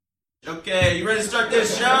Okay, you ready to start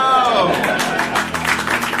this show?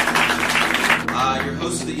 Your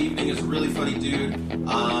host of the evening is a really funny dude.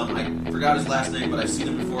 I forgot his last name, but I've seen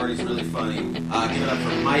him before, and he's really funny. Give it up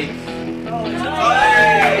for Mike.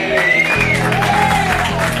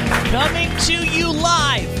 Coming to you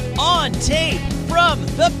live on tape from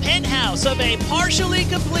the penthouse of a partially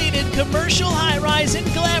completed commercial high-rise in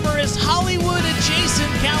glamorous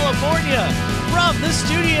Hollywood-adjacent California, from the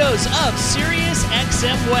studios of Sirius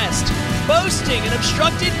XM West, boasting an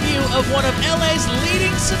obstructed view of one of LA's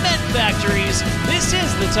leading cement factories. This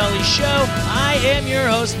is The Tully Show. I am your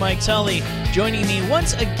host, Mike Tully. Joining me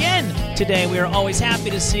once again today, we are always happy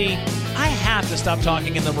to see. I have to stop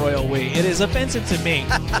talking in the royal we. It is offensive to me.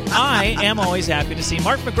 I am always happy to see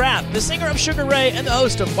Mark McGrath, the singer of Sugar Ray and the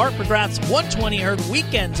host of Mark McGrath's 120 heard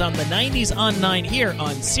weekends on the 90s on 9 here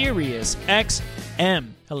on Sirius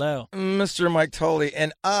XM. Hello. Mr. Mike Tully,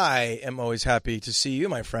 and I am always happy to see you,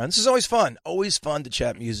 my friends. This is always fun. Always fun to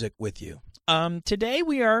chat music with you. Today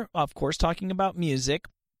we are, of course, talking about music,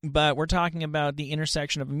 but we're talking about the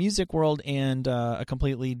intersection of a music world and a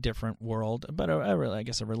completely different world, but I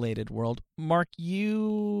guess a related world. Mark,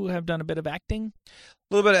 you have done a bit of acting?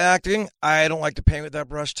 A little bit of acting. I don't like to paint with that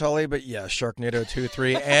brush, Tully, but yeah, Sharknado 2,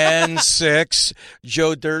 3, and 6.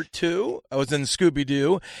 Joe Dirt 2. I was in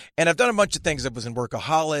Scooby-Doo. And I've done a bunch of things. I was in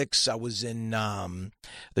Workaholics. I was in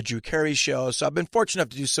the Drew Carey Show. So I've been fortunate enough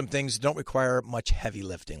to do some things that don't require much heavy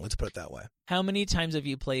lifting. Let's put it that way. How many times have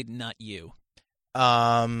you played Not You?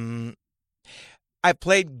 I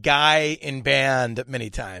played Guy in band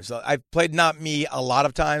many times. I've played not me a lot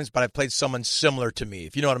of times, but I've played someone similar to me,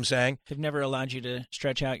 if you know what I'm saying. They've never allowed you to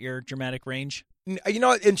stretch out your dramatic range? You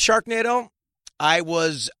know, in Sharknado, I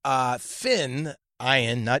was Finn,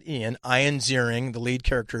 not Ian Ziering, the lead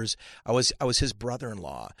characters. I was his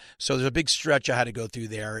brother-in-law. So there's a big stretch I had to go through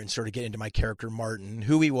there and sort of get into my character, Martin,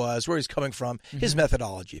 who he was, where he's coming from, his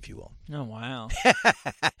methodology, if you will. Oh, wow.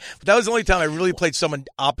 But that was the only time I really played someone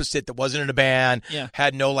opposite that wasn't in a band,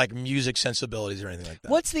 had no like music sensibilities or anything like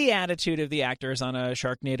that. What's the attitude of the actors on a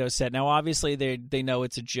Sharknado set? Now, obviously, they know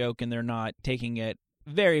it's a joke and they're not taking it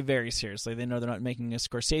very, very seriously. They know they're not making a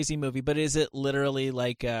Scorsese movie, but is it literally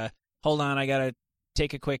like, hold on, I got to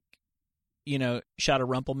take a quick, shot of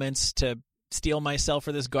Rumplemints to steel myself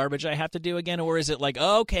for this garbage I have to do again? Or is it like,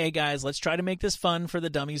 okay, guys, let's try to make this fun for the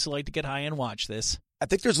dummies who like to get high and watch this? I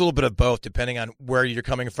think there's a little bit of both, depending on where you're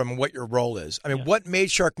coming from and what your role is. I mean, what made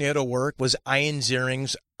Sharknado work was Ian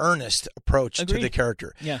Ziering's earnest approach to the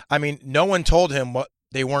character. Yeah. I mean, no one told him what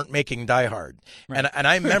they weren't making Die Hard. Right. And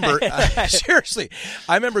I remember, seriously,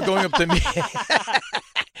 I remember going up to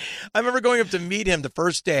meet him the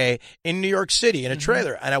first day in New York City in a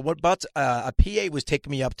trailer. And a PA was taking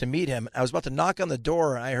me up to meet him. I was about to knock on the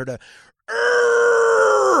door, and I heard a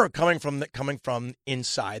coming from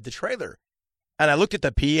inside the trailer. And I looked at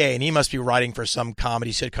the PA, and he must be writing for some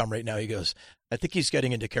comedy sitcom right now. He goes, I think he's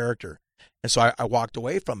getting into character. And so I walked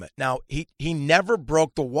away from it. Now, he never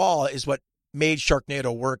broke the wall is what made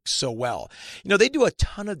Sharknado work so well. They do a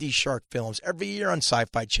ton of these shark films every year on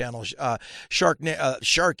Sci-Fi Channel. Shark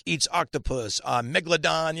Eats Octopus,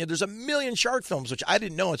 Megalodon. There's a million shark films, which I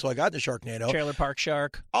didn't know until I got to Sharknado. Trailer Park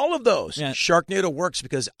Shark. All of those. Yeah. Sharknado works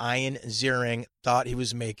because Ian Ziering thought he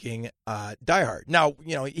was making Die Hard. Now,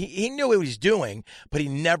 he knew what he was doing, but he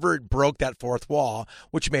never broke that fourth wall,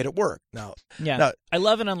 which made it work. Now, I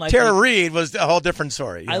love an unlikely. Tara Reid was a whole different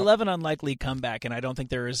story. I love an unlikely comeback, and I don't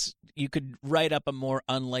think you could write up a more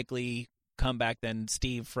unlikely comeback than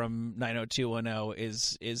Steve from 90210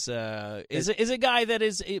 is a guy that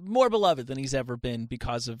is more beloved than he's ever been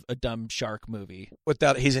because of a dumb shark movie.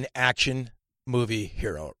 He's an action movie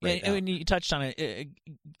hero right now. I mean, you touched on it.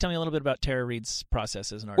 Tell me a little bit about Tara Reid's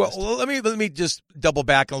process as an artist. Well, let me just double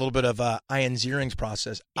back a little bit of Ian Ziering's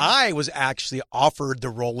process. I was actually offered the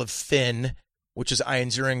role of Finn, which is Ian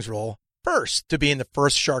Ziering's role, first to be in the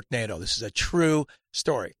first Sharknado. This is a true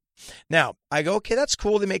story. Now, I go, okay, that's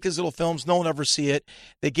cool. They make these little films. No one ever see it.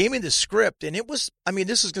 They gave me the script, and it was,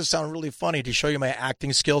 this is going to sound really funny to show you my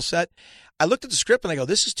acting skill set. I looked at the script, and I go,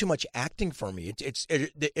 this is too much acting for me.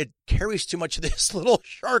 It carries too much of this little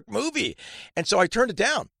shark movie. And so I turned it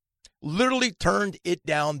down. Literally turned it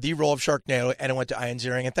down, the role of Sharknado, and it went to Ian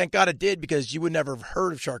Ziering. And thank God it did, because you would never have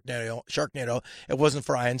heard of Sharknado. It wasn't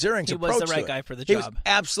for Ian Ziering's approach. He was the right guy for the job. He was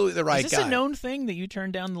absolutely the right guy. Is this a known thing that you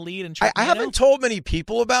turned down the lead in Sharknado? I haven't told many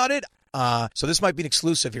people about it. So this might be an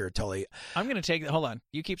exclusive here, Tully. I'm going to take – hold on.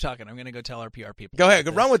 You keep talking. I'm going to go tell our PR people. Go ahead.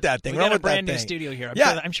 Go run with that thing. We run got a with brand that new thing. studio here.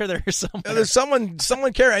 I'm sure there's someone. There's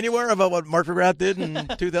someone care anywhere about what Mark McGrath did in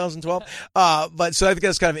 2012. But so I think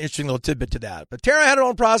that's kind of an interesting little tidbit to that. But Tara had her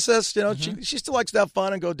own process. She still likes to have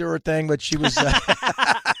fun and go do her thing, but she was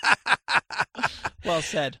Well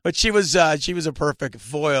said. But she was a perfect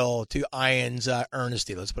foil to Ian's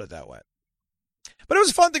Ernesty. Let's put it that way. But it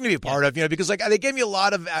was a fun thing to be a part of, because like they gave me a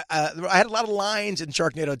lot of. I had a lot of lines in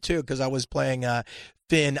Sharknado too, because I was playing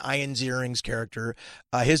Finn, Ian Ziering's character,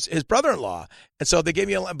 his brother-in-law, and so they gave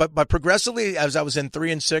me but progressively as I was in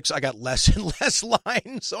 3 and 6, I got less and less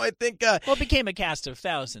lines. So I think well, it became a cast of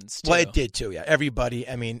thousands. Too. Well, it did too. Yeah, everybody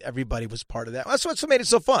was part of that. That's what made it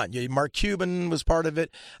so fun. Mark Cuban was part of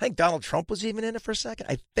it. I think Donald Trump was even in it for a second.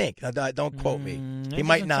 I think. Now, don't quote me. He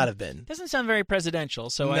might not have been. Doesn't sound very presidential.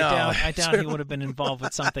 So no, I doubt he would have been involved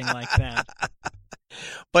with something like that.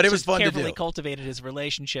 But it was fun to do. Carefully cultivated his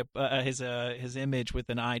relationship, his image with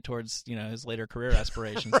an eye towards his later career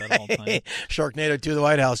aspirations that whole time. Sharknado to the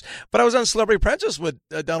White House. But I was on Celebrity Apprentice with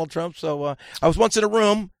Donald Trump, so I was once in a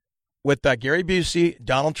room with Gary Busey,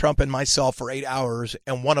 Donald Trump, and myself for 8 hours,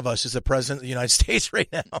 and one of us is the president of the United States right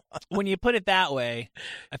now. When you put it that way,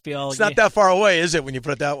 I feel it's not that far away, is it? When you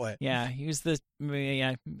put it that way, yeah, he was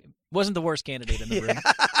wasn't the worst candidate in the room.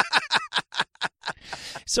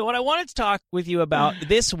 So what I wanted to talk with you about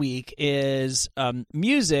this week is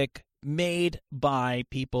music made by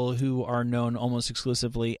people who are known almost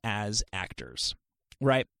exclusively as actors,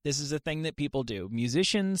 right? This is a thing that people do.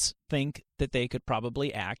 Musicians think that they could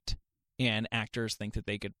probably act, and actors think that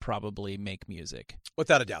they could probably make music.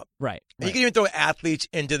 Without a doubt. Right. You can even throw athletes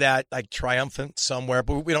into that, like triumphant somewhere,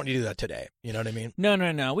 but we don't need to do that today. You know what I mean?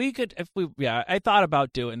 No. We could, I thought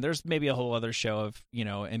about doing, there's maybe a whole other show of,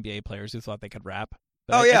 NBA players who thought they could rap.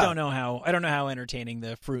 But I don't know how entertaining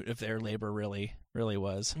the fruit of their labor really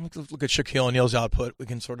was. Look at Shaquille O'Neal's output. We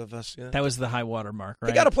can sort of That was the high water mark, right?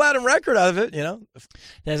 They got a platinum record out of it,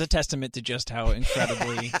 That's a testament to just how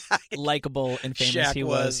incredibly likable and famous Shaq he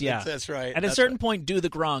was. Yeah, that's right. At a certain point, Do the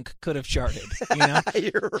Gronk could have charted.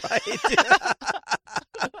 You're right.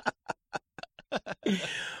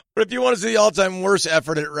 But if you want to see the all-time worst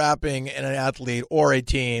effort at rapping in an athlete or a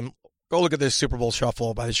team, go look at this Super Bowl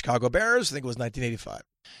shuffle by the Chicago Bears. I think it was 1985.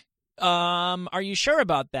 Are you sure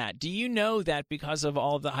about that? Do you know that because of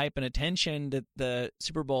all of the hype and attention that the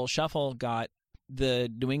Super Bowl shuffle got,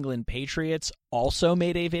 the New England Patriots also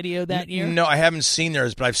made a video that year? No, I haven't seen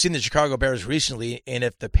theirs, but I've seen the Chicago Bears recently, and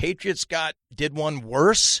if the Patriots did one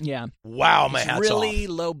worse, wow, my hat's really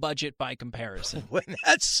off. Low budget by comparison.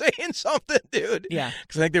 That's saying something, dude. Yeah.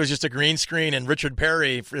 Because I think there was just a green screen and Richard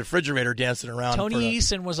Perry, refrigerator, dancing around. Tony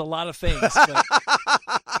Eason was a lot of things. But...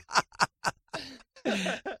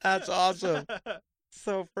 That's awesome.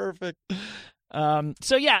 So perfect.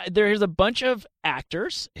 There's a bunch of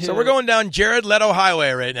actors. So we're going down Jared Leto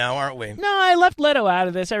highway right now, aren't we? No, I left Leto out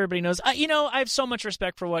of this. Everybody knows. I have so much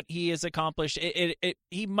respect for what he has accomplished.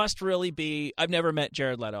 He must really be. I've never met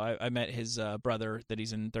Jared Leto. I met his brother that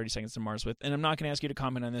he's in 30 Seconds to Mars with, and I'm not going to ask you to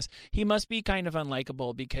comment on this. He must be kind of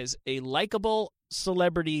unlikable because a likable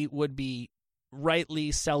celebrity would be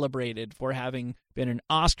rightly celebrated for having been an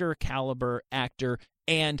Oscar caliber actor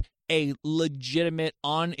and a legitimate,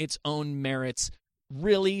 on its own merits,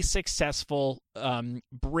 really successful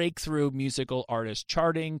breakthrough musical artist,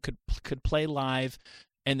 charting, could play live,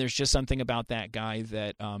 and there's just something about that guy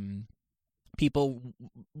that people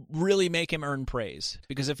really make him earn praise.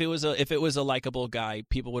 Because if it was a likable guy,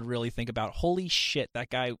 people would really think about, holy shit, that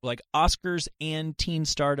guy, like Oscars and teen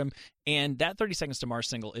stardom, and that 30 Seconds to Mars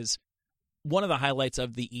single is one of the highlights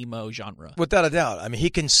of the emo genre. Without a doubt. I mean, he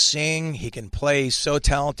can sing, he can play, he's so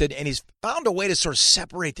talented, and he's found a way to sort of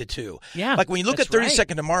separate the two. Yeah, like when you look at 30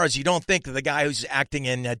 Seconds to Mars, you don't think of the guy who's acting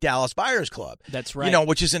in Dallas Buyers Club. That's right.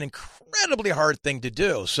 Which is an incredibly hard thing to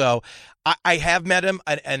do. So I have met him,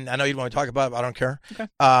 and I know you don't want to talk about it, but I don't care.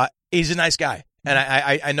 Okay. He's a nice guy. And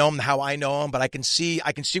I know him how I know him, but I can see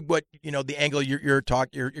what the angle you're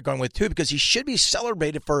going with too, because he should be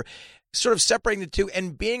celebrated for sort of separating the two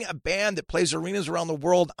and being a band that plays arenas around the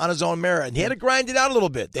world on his own merit. And he had to grind it out a little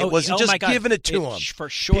bit. It wasn't just giving it to him. For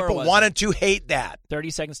sure, people wanted to hate that. 30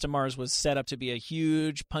 Seconds to Mars was set up to be a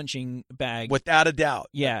huge punching bag, without a doubt.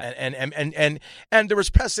 Yeah, and there was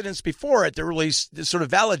precedence before it that really sort of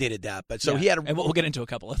validated that. But so he had, and we'll get into a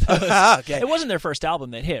couple of those. Okay. It wasn't their first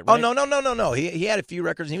album that hit. Right? Oh no. He had a few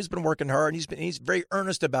records, and he's been working hard, and he's very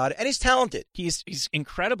earnest about it, and he's talented. He's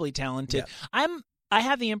incredibly talented. Yeah. I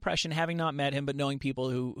have the impression, having not met him, but knowing people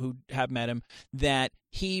who have met him, that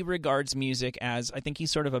he regards music as, I think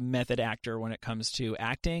he's sort of a method actor when it comes to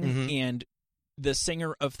acting, and the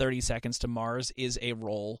singer of 30 Seconds to Mars is a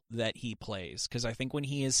role that he plays. Because I think when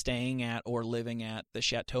he is staying at or living at the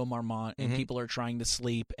Chateau Marmont and people are trying to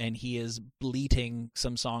sleep and he is bleating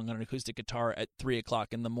some song on an acoustic guitar at 3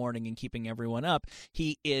 o'clock in the morning and keeping everyone up,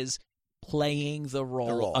 he is playing the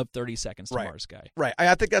role of 30 Seconds to Mars guy. Right.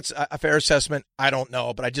 I think that's a fair assessment. I don't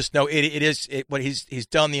know, but I just know it is what he's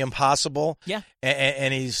done the impossible. Yeah.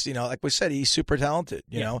 And he's, like we said, he's super talented,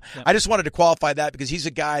 you know. Yeah. I just wanted to qualify that because he's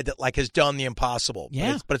a guy that has done the impossible.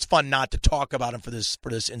 Yeah. But it's fun not to talk about him for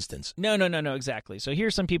this instance. No, exactly. So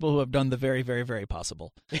here's some people who have done the very, very, very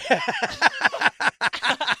possible.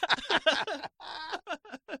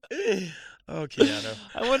 Oh, Keanu.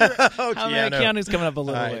 I wonder how many Keanu's coming up a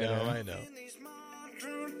little later. I know.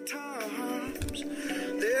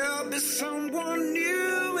 There'll be someone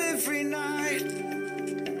new every night.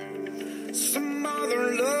 Some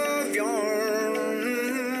other love yarn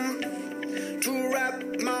to wrap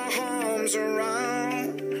my arms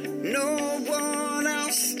around. No one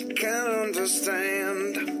else can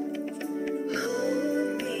understand.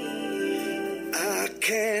 I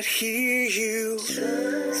can't hear you.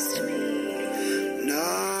 Trust me.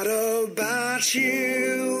 Not about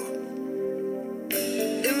you.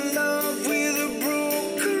 In love with a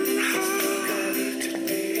broken heart.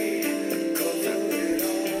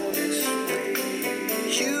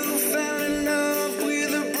 You fell in love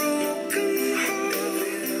with a broken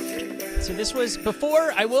heart. So this was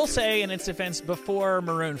before, I will say in its defense, before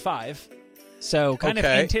Maroon 5. So kind of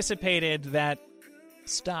anticipated that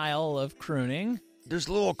style of crooning. There's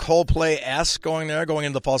a little Coldplay-esque going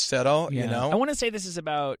into the falsetto, Yeah. I want to say this is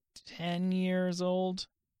about 10 years old.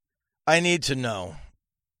 I need to know.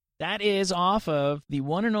 That is off of the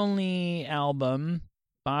one and only album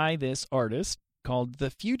by this artist called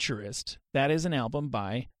The Futurist. That is an album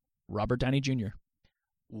by Robert Downey Jr.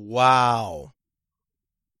 Wow.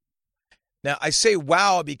 Now, I say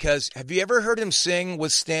wow because have you ever heard him sing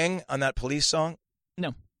with Sting on that Police song?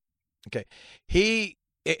 No. Okay.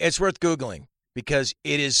 It's worth Googling because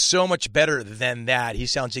it is so much better than that. He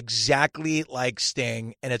sounds exactly like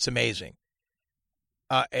Sting, and it's amazing.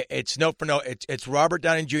 It's note for note. It's Robert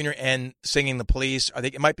Downey Jr. and singing The Police. I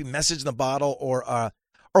think it might be Message in the Bottle or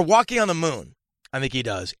Walking on the Moon. I think he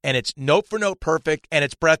does. And it's note for note perfect, and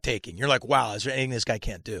it's breathtaking. You're like, wow, is there anything this guy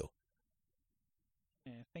can't do?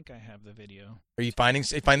 I think I have the video. Are you finding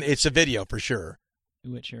it's a video for sure.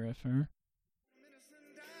 To which you refer.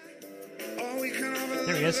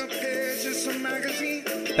 There he is.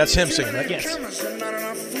 That's him singing, right? Yes.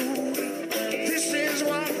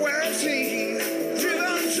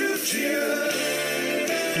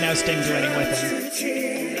 And now Sting's writing with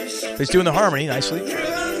him. He's doing the harmony nicely.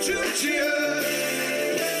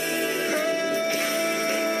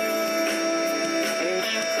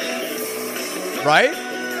 Right?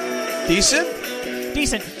 Decent?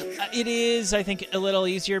 Decent. It is, I think, a little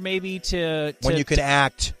easier maybe to when you can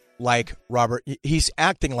act like Robert. He's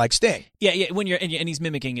acting like Sting. Yeah. When you're and he's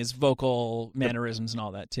mimicking his vocal mannerisms and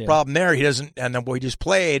all that too. Problem there, he doesn't. And then what we just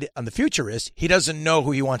played on The Futurist, he doesn't know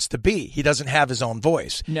who he wants to be. He doesn't have his own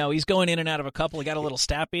voice. No, he's going in and out of a couple. He got a little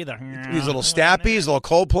Stappy. He's a little Stappy. He's a little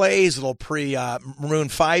Coldplay. He's a little Maroon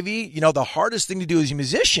 5-y. The hardest thing to do as a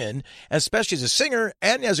musician, especially as a singer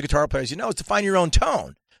and as a guitar player, as you know, is to find your own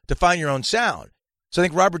tone, to find your own sound. So I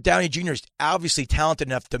think Robert Downey Jr. is obviously talented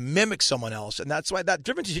enough to mimic someone else, and that's why that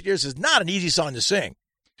Driven to Tears is not an easy song to sing.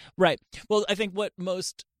 Right. Well, I think what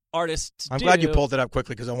most artists I'm glad you pulled it up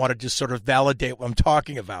quickly because I want to just sort of validate what I'm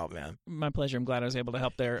talking about, man. My pleasure. I'm glad I was able to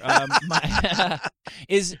help there.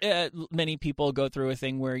 Many people go through a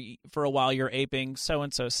thing where for a while you're aping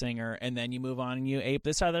so-and-so singer, and then you move on and you ape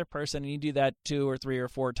this other person, and you do that 2 or 3 or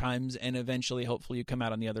 4 times, and eventually, hopefully, you come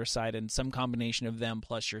out on the other side, and some combination of them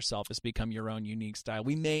plus yourself has become your own unique style.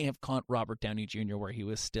 We may have caught Robert Downey Jr. where he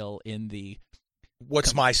was still in the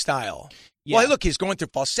what's my style? Yeah. Well, look, he's going through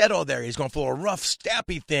falsetto there. He's going for a rough,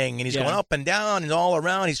 stappy thing, and he's going up and down and all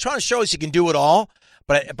around. He's trying to show us he can do it all,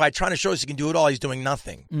 but by trying to show us he can do it all, he's doing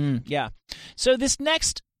nothing. Yeah. So this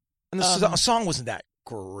next... And the song wasn't that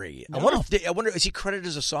great. No. I wonder, is he credited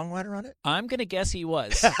as a songwriter on it? I'm going to guess he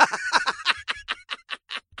was.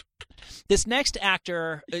 This next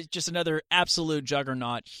actor is just another absolute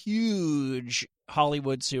juggernaut, huge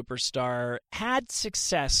Hollywood superstar, had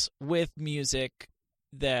success with music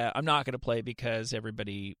that I'm not going to play because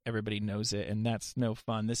everybody knows it, and that's no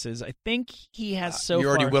fun. This is, I think he has You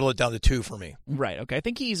already whittled it down to 2 for me. Right, okay. I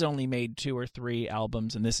think he's only made 2 or 3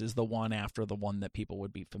 albums, and this is the one after the one that people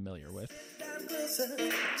would be familiar with.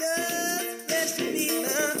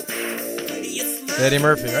 Eddie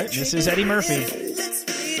Murphy, right? This is Eddie Murphy.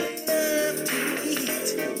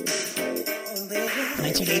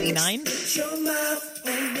 1989?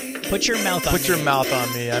 Put your mouth on me. Put your mouth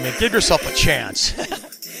on me. I mean, give yourself a chance.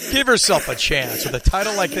 Give yourself a chance. With a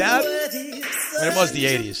title like that, and it was the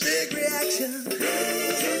 80s.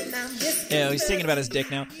 Yeah, he's singing about his dick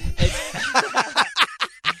now.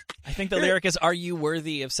 I think the lyric is, "Are you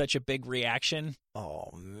worthy of such a big reaction?" Oh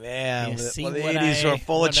man, You see the what 80s were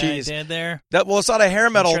full of what I cheese. did there? Well, it's not a hair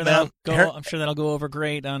metal, man. I'm sure that'll go over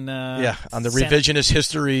great on On the revisionist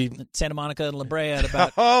history. Santa Monica and La Brea at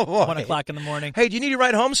about Oh, boy. 1 o'clock in the morning. Hey, do you need a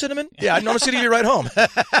ride home, Cinnamon? Yeah, I normally need a ride home.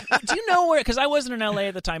 Do you know where? Because I wasn't in L.A.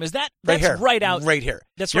 at the time. Is that's right here, right out? right here.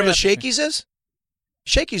 That's you know right where out Shakey's is?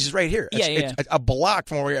 Shakey's is right here. Yeah, It's a block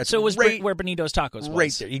from where we are. So it was right, where Benito's Tacos was.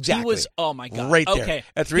 right there, exactly. He was. Oh my God. Right there. Okay.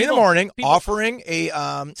 At 3 in the People- morning, people- offering a.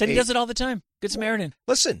 Said he a- does it all the time. Good Samaritan.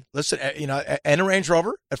 Listen. In a Range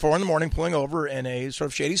Rover at 4 in the morning, pulling over in a sort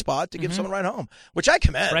of shady spot to give someone a ride home, which I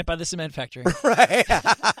commend. Right by the cement factory. Right.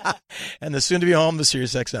 And the soon to be home, the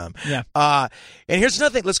Sirius XM. Yeah. And here's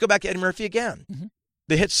another thing. Let's go back to Eddie Murphy again. Mhm.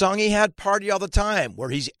 The hit song he had, Party All the Time, where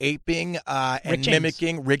he's aping and Rick James.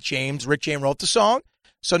 mimicking Rick James. Rick James wrote the song.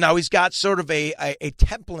 So now he's got sort of a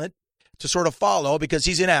template to sort of follow because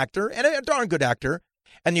he's an actor and a darn good actor.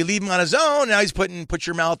 And you leave him on his own. Now he's putting "Put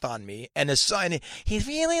Your Mouth on Me," and his son, he's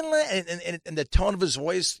really, and the tone of his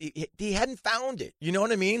voice, he hadn't found it. You know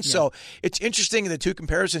what I mean? Yeah. So it's interesting the two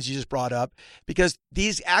comparisons you just brought up because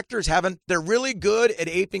these actors they're really good at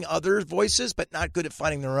aping others' voices, but not good at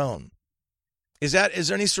finding their own. Is there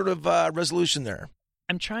any sort of resolution there?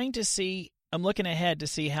 I'm trying to see. I'm looking ahead to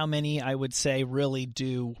see how many I would say really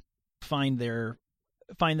do find their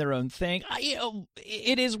own thing.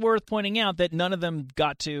 It is worth pointing out that none of them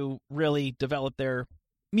got to really develop their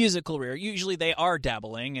musical career. Usually they are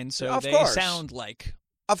dabbling, and so Of they course. sound like.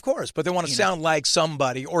 Of course, but they want to sound like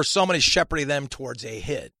somebody or somebody shepherding them towards a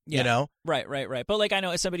hit, you know? Right. But like I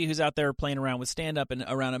know as somebody who's out there playing around with stand-up and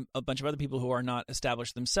around a bunch of other people who are not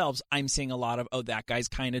established themselves, I'm seeing a lot of, that guy's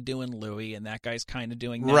kind of doing Louis and that guy's kind of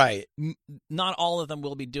doing that. Right. Not all of them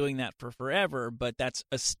will be doing that for forever, but that's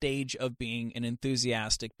a stage of being an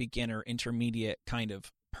enthusiastic, beginner, intermediate kind of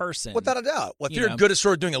person. Without a doubt. Well, if You you're know. good at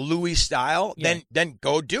sort of doing a Louis style, Yeah. then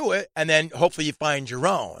go do it, and then hopefully you find your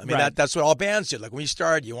own. I mean, Right. that's what all bands do. Like when you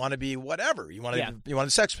start, you want to be whatever. You want to Yeah. you want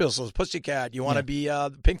the Sex Pistols, Pussycat. You want to be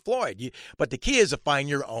Pink Floyd. But the key is to find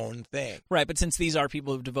your own thing. Right, but since these are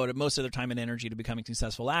people who've devoted most of their time and energy to becoming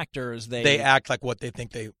successful actors, They act like what they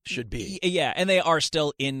think they should be. Yeah, and they are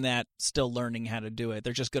still in that, still learning how to do it.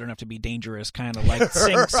 They're just good enough to be dangerous, kind of like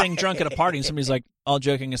sing drunk at a party, and somebody's like, all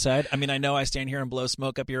joking aside, I mean, I know I stand here and blow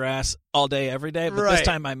smoke up your ass all day, every day, but this Right.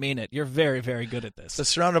 time I mean it. You're very, very good at this. So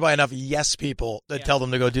surrounded by enough yes people that tell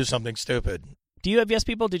them to go do something stupid. Do you have yes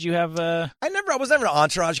people? Did you have... I was never an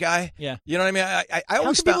entourage guy. Yeah. You know what I mean? I How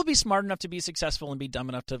always can people found, be smart enough to be successful and be dumb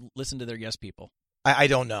enough to listen to their yes people? I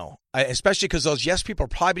don't know. Especially because those yes people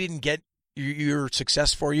probably didn't get your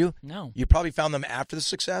success for you. No. You probably found them after the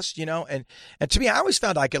success, you know? And to me, I always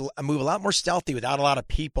found I could move a lot more stealthy without a lot of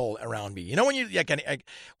people around me. You know, when you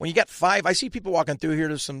when you get five, I see people walking through here.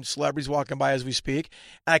 There's some celebrities walking by as we speak.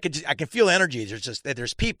 And I can feel energy.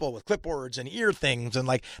 There's people with clipboards and ear things. And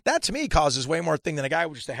like that to me causes way more thing than a guy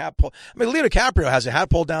with just a hat pull. I mean, Leo DiCaprio has a hat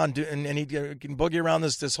pulled down and he can boogie around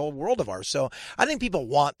this whole world of ours. So I think people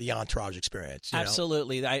want the entourage experience. You know?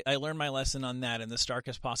 Absolutely. I learned my lesson on that in the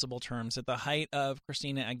starkest possible terms. At the height of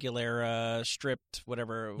Christina Aguilera, stripped,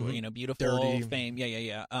 whatever, beautiful Dirty. fame.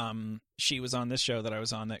 Yeah. She was on this show that I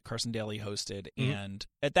was on that Carson Daly hosted. Mhm. And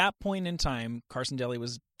at that point in time, Carson Daly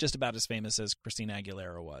was just about as famous as Christina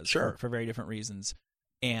Aguilera was. Sure. For very different reasons.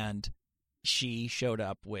 And she showed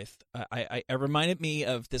up with, I reminded me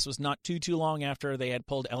of, this was not too long after they had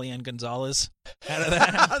pulled Eliane Gonzalez out of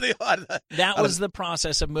that. That was the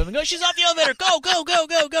process of moving. Oh, she's off the elevator.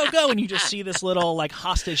 Go. And you just see this little like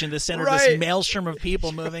hostage in the center of Right. this maelstrom of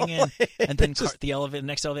people moving in. And then the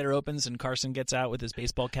next elevator opens and Carson gets out with his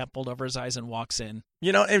baseball cap pulled over his eyes and walks in.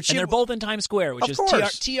 You know, and they're both in Times Square, which Of is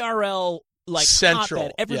course. TRL like Central,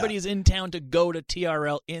 hotbed. Everybody's in town to go to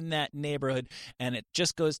TRL in that neighborhood, and it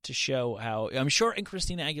just goes to show how, I'm sure in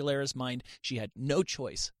Christina Aguilera's mind, she had no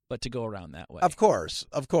choice but to go around that way. Of course.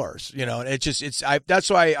 You know, that's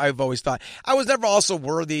why I've always thought I was never also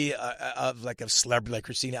worthy of like a celebrity like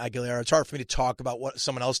Christina Aguilera. It's hard for me to talk about what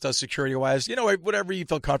someone else does security wise. You know, whatever you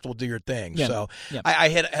feel comfortable, do your thing. Yeah. So Yeah. I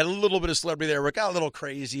had a little bit of celebrity there. It got a little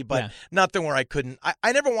crazy, but nothing where I couldn't.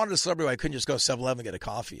 I never wanted a celebrity where I couldn't just go 7-Eleven and get a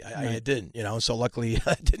coffee. I didn't. You know, so luckily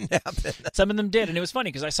it didn't happen. Some of them did, and it was funny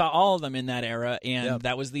because I saw all of them in that era, and Yep.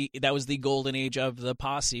 that was the golden age of the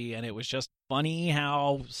posse, and it was just funny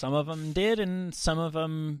how some of them did and some of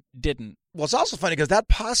them didn't. Well, it's also funny because that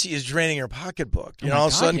posse is draining your pocketbook. You Oh know, my all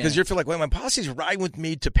of a God, sudden, yeah. because you feel like, wait, my posse's riding with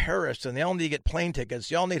me to Paris, and they all need to get plane tickets.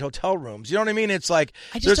 They all need hotel rooms. You know what I mean? It's like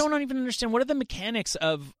I just don't even understand what are the mechanics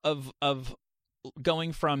of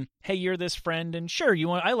going from, hey, you're this friend, and sure,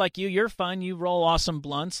 I like you, you're fun, you roll awesome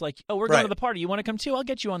blunts, like, oh, we're going to the party, you want to come too? I'll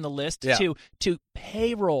get you on the list. Yeah. To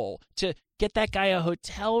payroll, to get that guy a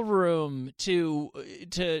hotel room, to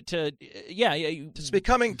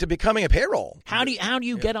becoming a payroll. How do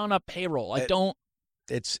you get on a payroll?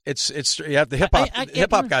 It's you have the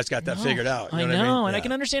hip hop guys got that figured out. You know what I mean? And I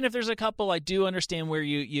can understand if there's a couple. I do understand where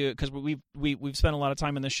you because we've spent a lot of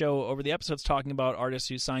time in the show over the episodes talking about artists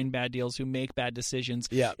who sign bad deals, who make bad decisions.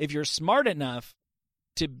 Yeah. If you're smart enough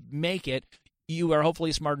to make it, you are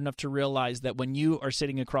hopefully smart enough to realize that when you are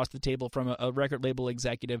sitting across the table from a record label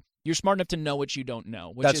executive, you're smart enough to know what you don't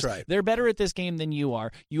know. That's right. They're better at this game than you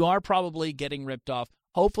are. You are probably getting ripped off.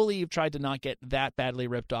 Hopefully you've tried to not get that badly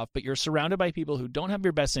ripped off, but you're surrounded by people who don't have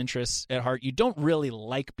your best interests at heart. You don't really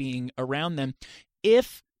like being around them.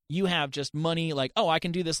 If you have just money like, oh, I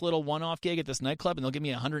can do this little one-off gig at this nightclub and they'll give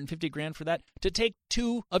me $150,000 for that, to take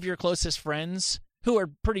two of your closest friends who are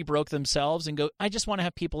pretty broke themselves and go, I just want to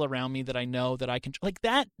have people around me that I know that I can, like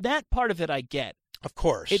that part of it I get. Of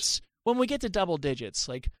course. It's when we get to double digits,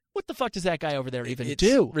 like, what the fuck does that guy over there even it's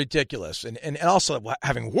do? Ridiculous, and also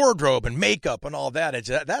having wardrobe and makeup and all that.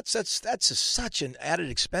 That's such an added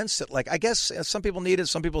expense that, like, I guess some people need it,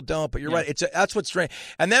 some people don't. But you're right. That's what's strange.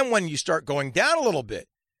 And then when you start going down a little bit,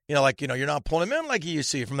 you're not pulling them in like you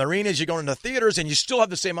see from the arenas. You're going into theaters, and you still have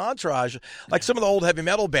the same entourage. Like some of the old heavy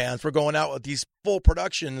metal bands were going out with these full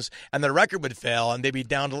productions, and the record would fail, and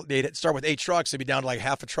they'd start with 8 trucks. They'd be down to like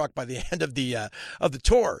half a truck by the end of the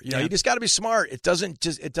tour. You just got to be smart. It doesn't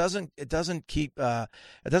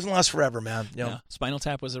last forever, man. Spinal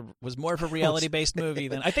Tap was more of a reality based movie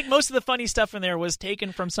than I think. Most of the funny stuff in there was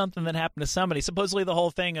taken from something that happened to somebody. Supposedly the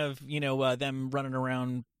whole thing of them running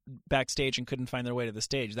around backstage and couldn't find their way to the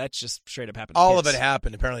stage. That's just straight up happened. All of it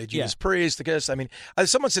happened. Apparently, Judas Priest, the Kiss. I mean,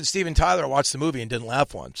 someone said Steven Tyler watched the movie and didn't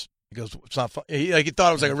laugh once. He goes, "It's not fun." He thought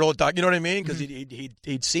it was like a real doc. You know what I mean? Because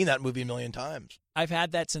he'd seen that movie a million times. I've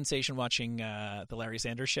had that sensation watching the Larry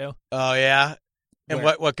Sanders Show. Oh yeah, and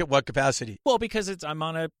what capacity? Well, because I'm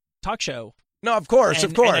on a talk show. No, of course.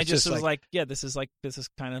 And I just was like, this is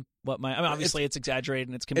kind of what obviously it's exaggerated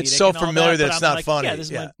and it's comedic. It's so familiar that it's not funny. Yeah,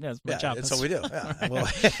 this is my job. That's what we do.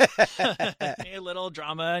 Yeah. A little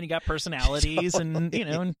drama, and you got personalities, and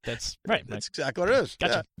and that's right. That's exactly what it is.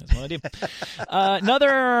 Gotcha. Yeah. That's what I do.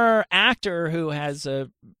 Another actor who has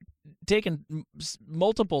taken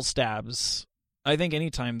multiple stabs. I think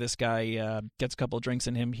anytime this guy gets a couple of drinks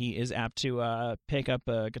in him, he is apt to pick up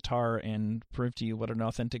a guitar and prove to you what an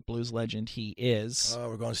authentic blues legend he is. Oh,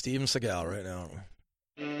 we're going Steven Seagal right now.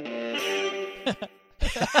 I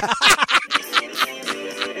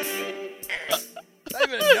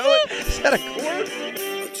even know it. Is that a chord?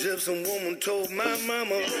 A gypsum woman told my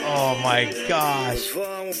mama. Oh my gosh. Before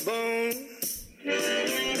I was born,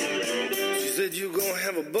 she said you gonna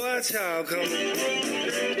have a boy child coming.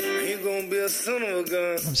 You gonna be a son of a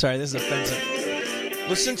gun. I'm sorry, this is offensive.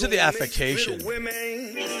 Listen to the affectation.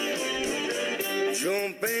 Women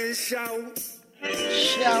jump and shout.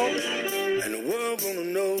 And the world gonna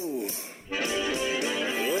know what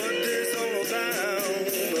this all about,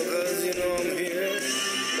 because I'm here.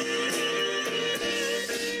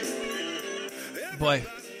 Boy,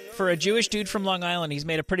 for a Jewish dude from Long Island, he's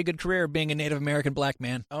made a pretty good career being a Native American black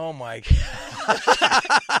man. Oh my God.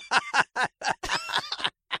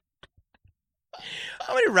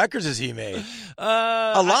 How many records has he made?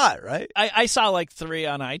 A lot, right? I saw like 3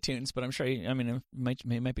 on iTunes, but I'm sure he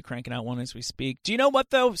might be cranking out one as we speak. Do you know what,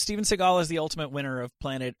 though? Steven Seagal is the ultimate winner of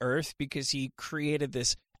Planet Earth because he created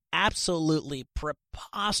this absolutely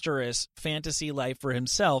preposterous fantasy life for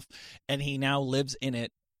himself, and he now lives in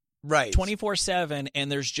it right 24/7,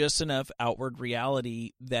 and there's just enough outward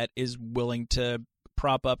reality that is willing to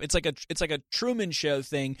prop up. It's like a Truman Show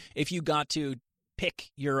thing if you got to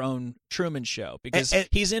pick your own Truman Show, because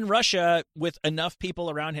he's in Russia with enough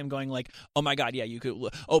people around him going like, oh my God, yeah, you could,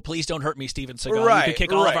 oh, please don't hurt me, Steven Seagal. Right, you could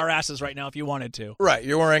kick all of our asses right now if you wanted to. Right.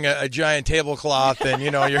 You're wearing a giant tablecloth and,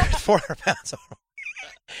 you're 400 pounds over.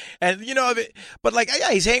 And, but like,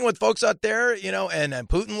 yeah, he's hanging with folks out there, and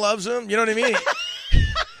Putin loves him. You know what I mean?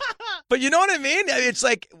 But you know what I mean? It's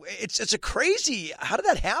like, it's a crazy, how did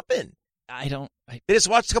that happen? They just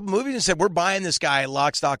watched a couple movies and said, we're buying this guy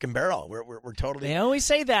lock, stock, and barrel. We're totally... They always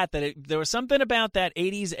say that there was something about that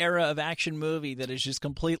 80s era of action movie that is just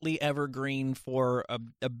completely evergreen for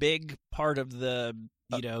a big part of the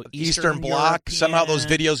Eastern Bloc. Somehow those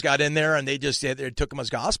European. videos got in there, and they took them as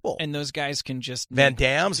gospel. And those guys can just Van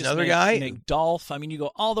Damme's another guy. Make Dolph. I mean, you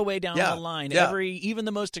go all the way down Yeah, the line. yeah. Even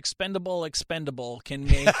the most expendable can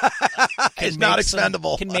make. It's not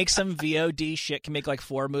expendable. Can make some VOD shit. Can make like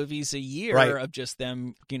 4 movies a year Right. of just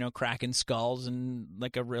them, cracking skulls and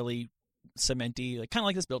like a really cementy, like kind of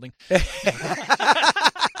like this building.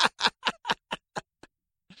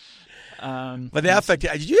 But the effect.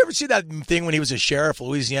 Did you ever see that thing when he was a sheriff of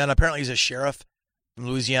Louisiana? Apparently, he's a sheriff from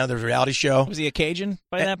Louisiana. There's a reality show. Was he a Cajun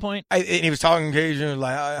by that point? And he was talking Cajun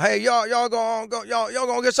like, "Hey, y'all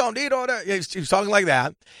gonna get something to eat all that." He was talking like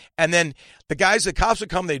that, and then the cops would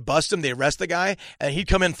come, they'd bust him, they'd arrest the guy, and he'd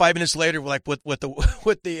come in 5 minutes later, like with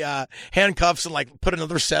the handcuffs and like put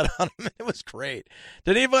another set on him. It was great.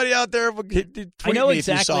 Did anybody out there tweet I know me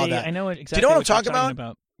exactly. if you saw that? I know exactly. Do you know what I'm you're talking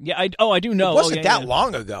about? Yeah, I do know. It wasn't yeah.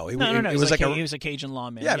 long ago. No. It was like he was a Cajun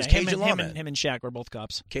lawman. Yeah, it was Cajun lawman. Him and Shaq were both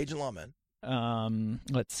cops. Cajun lawman.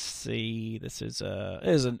 Let's see. This is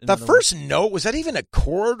The first note, was that even a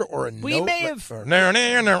chord or a note? We may have.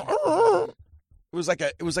 It was like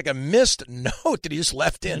a missed note that he just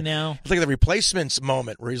left in. No. It's like the Replacements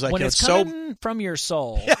moment where he's like, when it's coming from your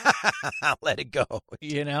soul, let it go.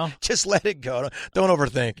 Just let it go. Don't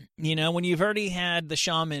overthink. When you've already had the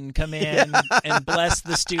shaman come in and bless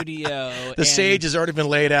the studio. The sage has already been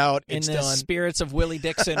laid out. And It's the done. spirits of Willie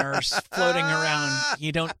Dixon are floating around.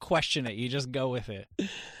 You don't question it. You just go with it.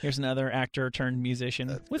 Here's another actor turned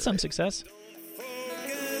musician with some success.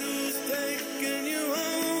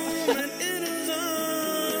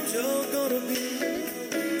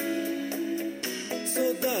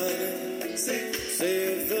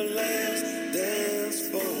 Save the last dance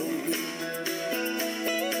for me.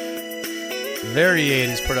 Very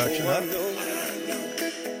 80s production, huh? I know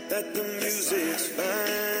that the music's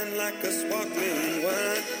fine like a sparkling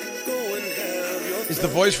wine. Go and have your Is the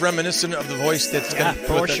voice reminiscent of the voice that's Yeah,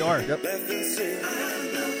 for sure. Yep. laugh and sing.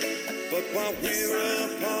 But while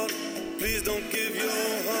we're apart, please don't give your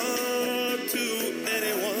heart to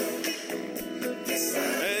anyone.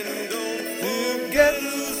 And don't forget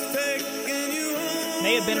who's taking you home.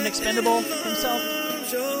 May have been an expendable himself.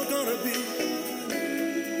 You're gonna be.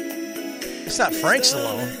 It's not Frank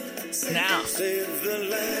Stallone. Now. Save the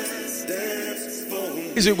last dance for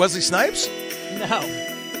me. Is it Wesley Snipes? No.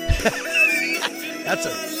 That's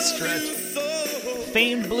a stretch.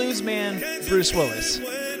 Famed blues man Bruce Willis.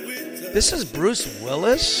 This is Bruce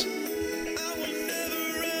Willis?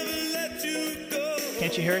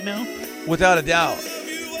 Can't you hear it now? Without a doubt.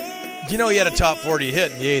 He had a top 40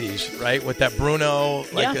 hit in the 80s, right? With that Bruno,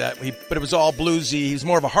 Yeah. that. But it was all bluesy. He was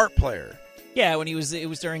more of a harp player. Yeah, when it was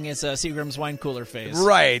during his Seagram's wine cooler phase.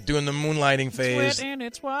 Right, doing the moonlighting It's phase. wet and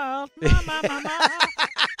it's wild. Ma, ma, ma, ma.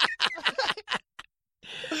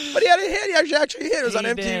 But he had a hit. He actually hit. It was on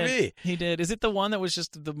MTV. He did. Is it the one that was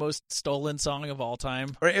just the most stolen song of all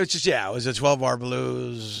time? Or it was just, it was a 12-bar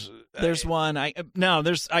blues. There's one. I'll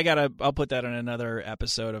put that in another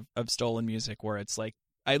episode of stolen music where it's like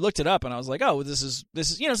I looked it up and I was like, oh, this is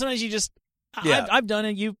sometimes you just Yeah. I've done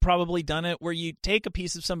it. You've probably done it where you take a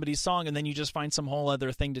piece of somebody's song and then you just find some whole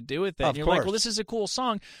other thing to do with it. Of And you're like, course. well, this is a cool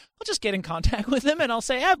song. I'll just get in contact with them and I'll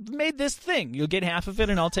say, I've made this thing. You'll get half of it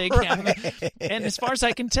and I'll take half of it. And as far as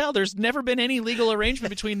I can tell, there's never been any legal arrangement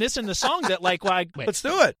between this and the song that wait. Let's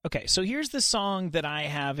do it. Okay, so here's the song that I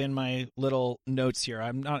have in my little notes here.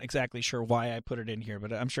 I'm not exactly sure why I put it in here,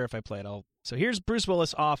 but I'm sure if I play it, I'll. So here's Bruce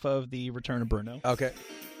Willis off of The Return of Bruno. Okay.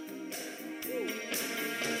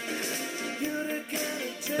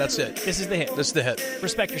 That's it. This is the hit. This is the hit.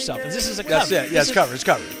 Respect Yourself. And this is a cover. That's it. Yeah, This it's covered. It's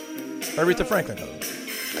covered. Aretha Franklin cover.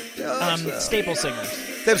 is, Staple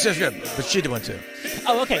Singers. That's good, but she did one too.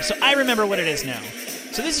 Oh, okay, so I remember what it is now.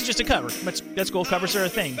 So this is just a cover. That's cool. Covers are a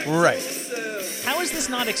thing. Right. How is this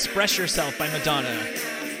not Express Yourself by Madonna?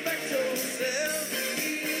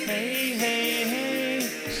 Hey, hey, hey.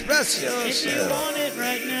 Express If you yourself. want it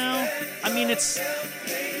right now. I mean, it's...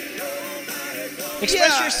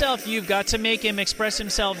 Express Yeah. yourself. You've got to make him express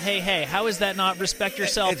himself. Hey, hey. How is that not respect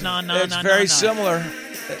yourself? It's very similar.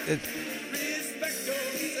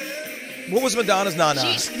 What was Madonna's na?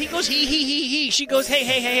 He goes he. She goes hey,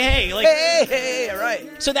 hey, hey, hey. Like, Hey, all right.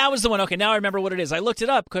 so that was the one. Okay, now I remember what it is. I looked it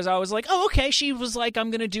up because I was like, oh, okay. She was like, I'm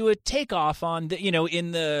going to do a takeoff on the,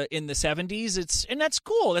 in the 70s. And that's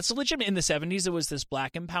cool. That's legitimate. In the 70s, it was this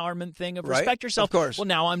black empowerment thing of Right, respect yourself. of course. Well,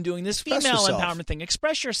 now I'm doing this female Express yourself. empowerment thing.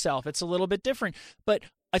 Express yourself. It's a little bit different. But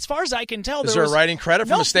as far as I can tell, Is there a writing credit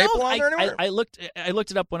from a staple on there anywhere? I looked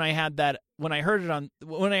it up when I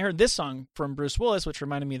heard this song from Bruce Willis, which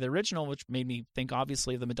reminded me of the original, which made me think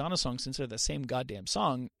obviously of the Madonna song since they're the same goddamn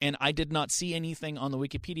song. And I did not see anything on the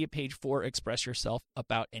Wikipedia page for Express Yourself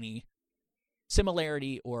about any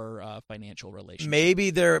similarity or financial relationship.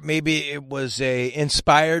 Maybe it was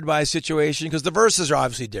inspired by a situation, because the verses are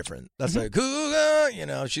obviously different. That's like,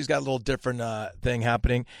 she's got a little different thing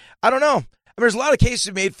happening. I don't know. I mean, there's a lot of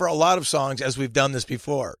cases made for a lot of songs as we've done this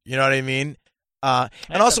before. You know what I mean? And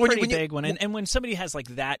also, when you big one, and when somebody has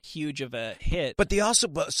like that huge of a hit, but they also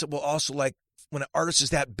will also, like, when an artist is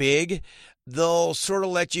that big, they'll sort of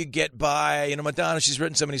let you get by. You know, Madonna, she's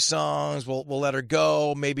written so many songs. We'll let her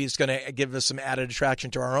go. Maybe it's going to give us some added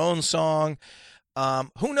attraction to our own song.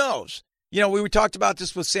 Who knows? You know, we talked about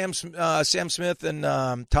this with Sam Smith and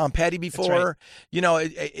Tom Petty before. Right. You know,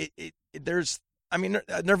 there's. I mean,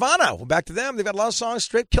 Nirvana, back to them. They've got a lot of songs,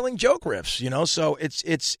 straight Killing Joke riffs, you know. So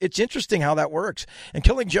it's interesting how that works. And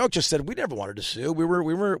Killing Joke just said, we never wanted to sue. We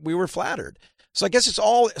were flattered. So I guess it's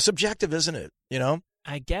all subjective, isn't it? You know.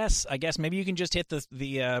 I guess maybe you can just hit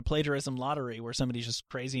the plagiarism lottery where somebody's just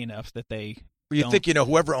crazy enough that they. You think, you know,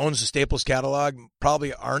 whoever owns the Staples catalog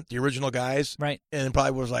probably aren't the original guys, right? And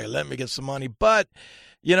probably was like, let me get some money. But,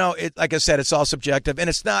 you know, like I said, it's all subjective, and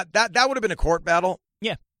it's not that would have been a court battle.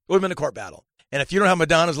 Yeah, it would have been a court battle. And if you don't have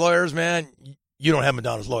Madonna's lawyers, man, you don't have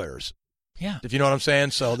Madonna's lawyers. Yeah. If you know what I'm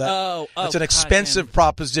saying. So that's an expensive goddamn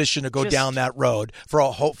proposition to go down that road for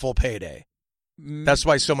a hopeful payday. That's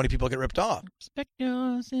why so many people get ripped off. Respect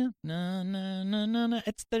yourself. No.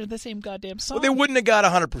 They're the same goddamn song. Well, they wouldn't have got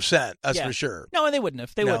 100%. That's for sure. No, they wouldn't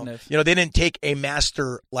have. Wouldn't have. You know, they didn't take a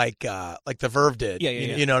master like the Verve did. Yeah.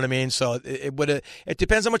 You know what I mean? So it would have. It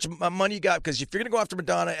depends how much money you got, because if you're going to go after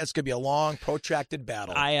Madonna, it's going to be a long, protracted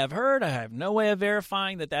battle. I have heard. I have no way of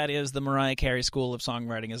verifying that is the Mariah Carey school of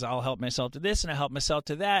songwriting. Is I'll help myself to this and I help myself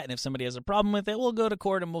to that, and if somebody has a problem with it, we'll go to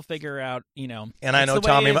court and we'll figure out. You know. And I know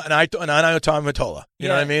Tommy. And I know Tommy Mottola. You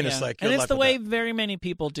know what I mean? It's like, and it's the way very many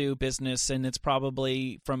people do business, and it's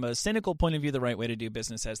probably, from a cynical point of view, the right way to do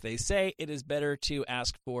business. As they say, it is better to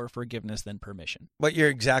ask for forgiveness than permission. But you're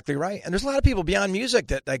exactly right. And there's a lot of people beyond music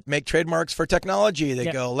that like make trademarks for technology.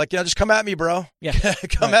 They go like, just come at me, bro. Yeah,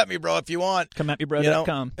 come at me, bro, if you want. Come at me,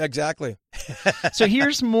 bro.com. Exactly. So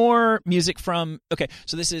here's more music from. Okay,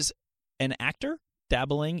 so this is an actor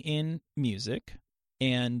dabbling in music,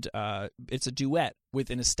 and it's a duet with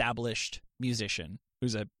an established musician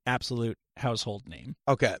who's an absolute household name.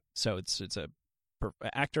 Okay. So it's a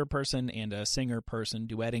actor person and a singer person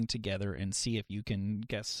duetting together, and see if you can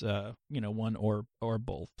guess, one or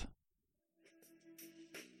both.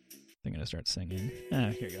 I'm going to start singing.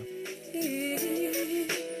 Here you go.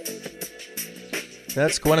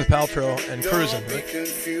 That's Gwyneth Paltrow and Cruisin',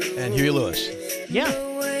 right? And Huey Lewis. Yeah.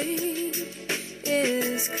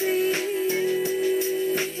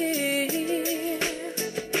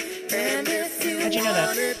 How'd you know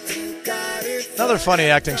that? Another funny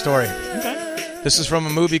acting story. Okay. This is from a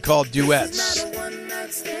movie called Duets,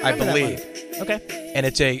 I believe. Okay. And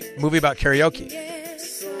it's a movie about karaoke.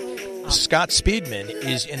 Scott Speedman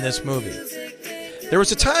is in this movie. There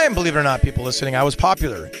was a time, believe it or not, people listening, I was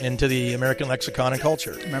popular into the American lexicon and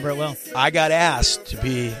culture. Remember it well. I got asked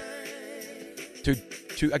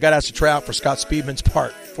I got asked to try out for Scott Speedman's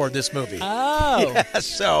part for this movie. Oh. Yeah,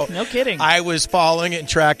 so no kidding. I was following it and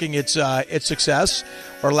tracking its success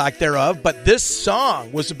or lack thereof, but this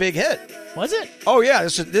song was a big hit. Was it? Oh yeah,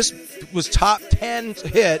 this was top 10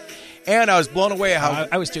 hit, and I was blown away how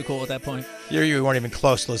I was too cool at that point. You weren't even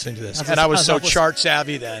close to listening to this, and I was so chart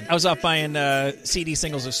savvy then. I was off buying CD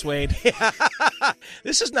singles of Suede.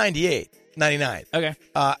 This is 98. 99. Okay.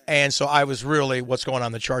 And so I was really what's going on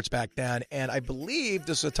in the charts back then. And I believe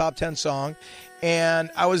this is a top 10 song. And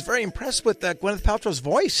I was very impressed with Gwyneth Paltrow's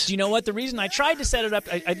voice. Do you know what? The reason I tried to set it up,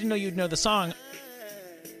 I didn't know you'd know the song.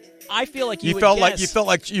 I feel like you felt like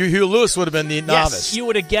Huey Lewis would have been the novice. Yes, you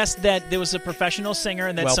would have guessed that there was a professional singer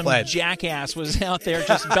and that some jackass was out there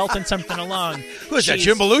just belting something along. Who is that,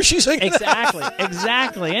 Jim Belushi singing?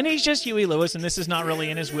 Exactly. And he's just Huey Lewis, and this is not really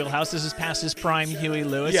in his wheelhouse. This is past his prime Huey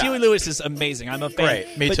Lewis. Yeah. Huey Lewis is amazing. I'm a fan.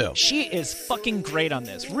 Great, me too. She is fucking great on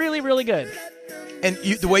this. Really, really good. And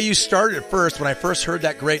the way you started at first, when I first heard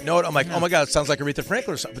that great note, I'm like, oh my God, it sounds like Aretha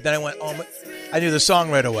Franklin or something. But then I went, I knew the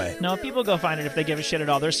song right away. No, people go find it if they give a shit at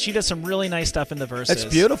all. She does some really nice stuff in the verses.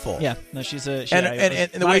 It's beautiful. Yeah, no, she's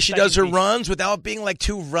and the way she does her runs without being like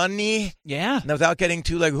too runny. Yeah, and without getting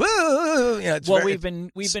too like whoa. You know, we've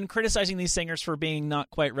been criticizing these singers for being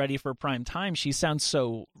not quite ready for prime time. She sounds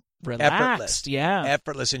so relaxed. Yeah.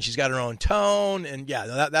 Effortless, and she's got her own tone, and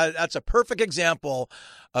yeah, that's a perfect example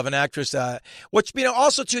of an actress. Which,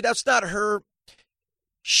 also too, that's not her.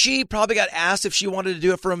 She probably got asked if she wanted to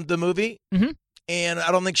do it from the movie, and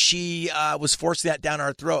I don't think she was forcing that down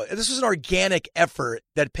our throat. This was an organic effort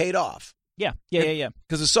that paid off. Yeah.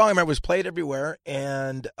 Because the song, I remember, was played everywhere,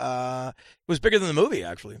 and it was bigger than the movie,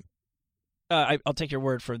 actually. I'll take your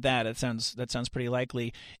word for that. That sounds pretty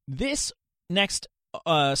likely. This next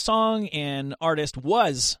song and artist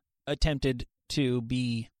was attempted to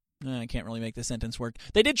be. I can't really make the sentence work.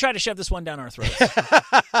 They did try to shove this one down our throats.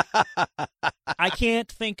 I can't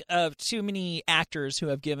think of too many actors who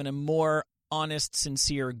have given a more honest,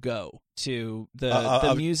 sincere go to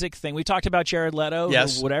the music thing. We talked about Jared Leto.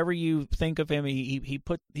 Yes. Whatever you think of him, he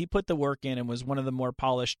put the work in and was one of the more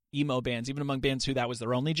polished emo bands, even among bands who that was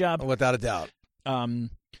their only job. Without a doubt. I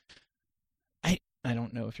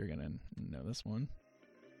don't know if you're gonna know this one.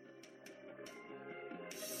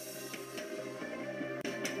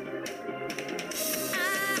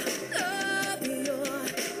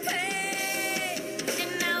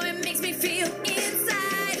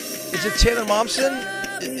 Is it Taylor Momsen?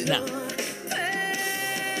 No.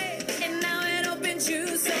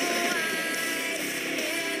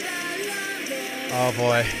 Oh,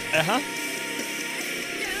 boy. Uh-huh.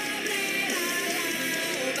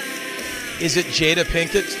 Is it Jada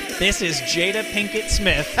Pinkett? This is Jada Pinkett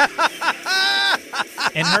Smith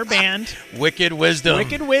and her band Wicked Wisdom.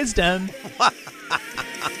 Wicked Wisdom.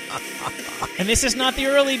 And this is not the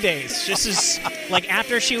early days. This is like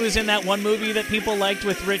after she was in that one movie that people liked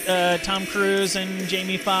with Tom Cruise and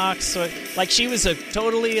Jamie Foxx. So, like, she was a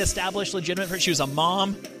totally established, legitimate. She was a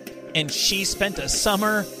mom, and she spent a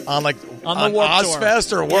summer on the Warped Ozfest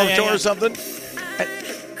Tour. or Warped Tour or something.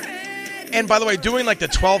 And by the way, doing like the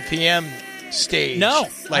 12 p.m. stage. No,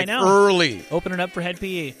 like I know. Early. Opening up for Head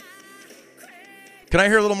PE. Can I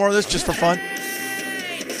hear a little more of this just for fun?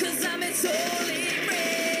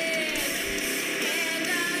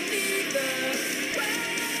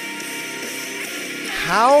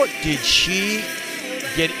 How did she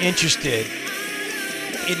get interested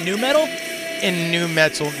in nu metal? In nu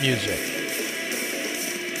metal music.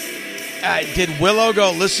 Did Willow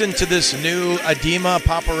go listen to this new Adema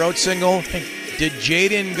Papa Roach single? Did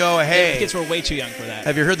Jaden go, hey... The kids were way too young for that.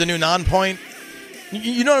 Have you heard the new Non-Point?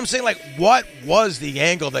 You know what I'm saying? Like, what was the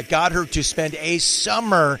angle that got her to spend a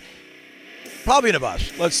summer probably in a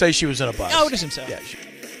bus? Let's say she was in a bus. I would assume so. Yeah.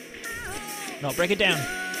 No, break it down.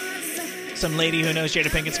 Some lady who knows Jada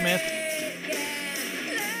Pinkett Smith.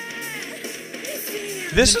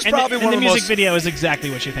 This is probably one of the music most... video is exactly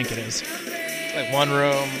what you think it is. Like one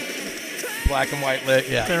room, black and white lit.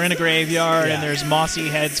 Yeah. They're in a graveyard and there's mossy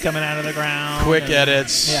heads coming out of the ground. Quick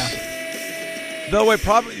edits. Yeah. Though it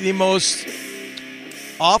probably the most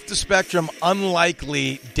off the spectrum,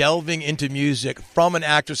 unlikely delving into music from an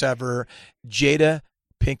actress ever, Jada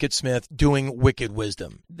Pinkett Smith doing Wicked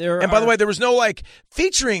Wisdom. By the way, there was no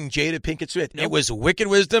featuring Jada Pinkett Smith. Nope. It was Wicked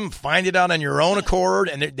Wisdom, find it out on your own accord,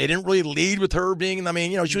 and they didn't really lead with her being,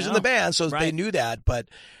 she was in the band, so they knew that, but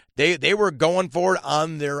they were going for it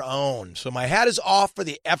on their own. So my hat is off for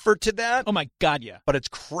the effort to that. Oh my God, yeah. But it's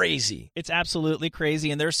crazy. It's absolutely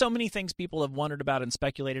crazy, and there are so many things people have wondered about and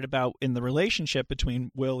speculated about in the relationship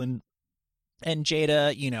between Will and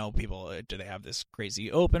Jada. People, do they have this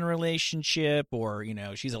crazy open relationship, or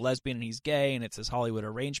she's a lesbian and he's gay and it's this Hollywood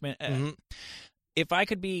arrangement? Mm-hmm. If I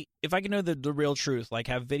could know the real truth, like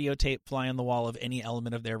have videotape fly on the wall of any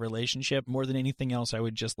element of their relationship, more than anything else, I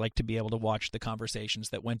would just like to be able to watch the conversations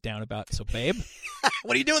that went down about, so babe,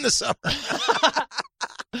 what are you doing this summer?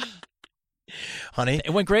 Honey,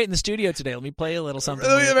 it went great in the studio today. Let me play a little something.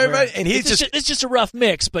 And it's just a rough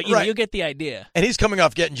mix, but you get the idea. And he's coming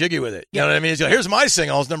off getting jiggy with it. You know what I mean? He's like, here's my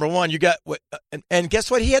singles. Number one, you got and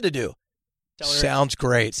guess what he had to do? Sounds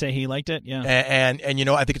great. Say he liked it, yeah. And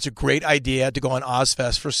I think it's a great idea to go on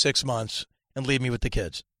Ozfest for 6 months and leave me with the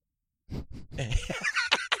kids.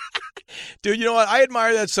 Dude, you know what? I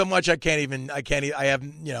admire that so much. I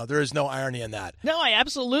have, there is no irony in that. No, I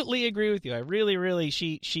absolutely agree with you. I really, really,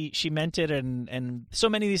 she meant it, and so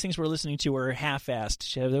many of these things we're listening to were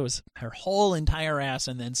half-assed. There was her whole entire ass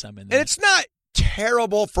and then some in there. And it's not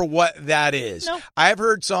terrible for what that is. No. I've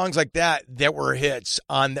heard songs like that were hits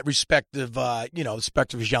on the respective,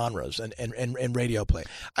 genres and radio play.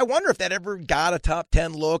 I wonder if that ever got a top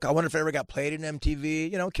 10 look. I wonder if it ever got played in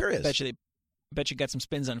MTV. Curious. Bet you got some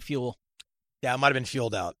spins on Fuel. Yeah, it might have been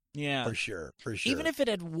fueled out. Yeah. For sure. Even if it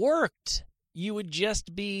had worked, you would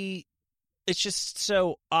just be... It's just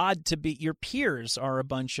so odd to be... Your peers are a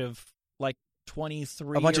bunch of,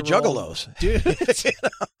 23... A bunch of juggalos. Dude. You know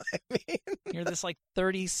what I mean? You're the badass, like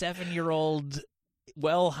 37-year-old,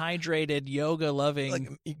 well-hydrated, yoga-loving. Like,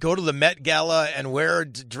 you go to the Met Gala and wear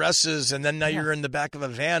dresses, and then now you're in the back of a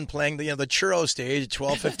van playing the churro stage at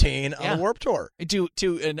 12:15 on the Warped Tour To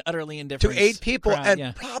an utterly indifferent to 8 people, crowd,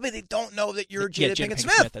 and probably they don't know that you're Jada Pinkett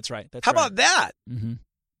Smith. Smith. That's right. How about that? Mm-hmm.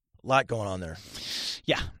 A lot going on there.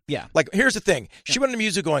 Yeah. Like, here's the thing. She went into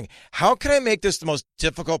music going, how can I make this the most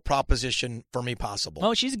difficult proposition for me possible?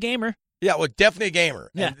 Oh, she's a gamer. Yeah, well, definitely a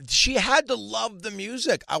gamer. Yeah. And she had to love the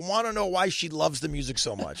music. I want to know why she loves the music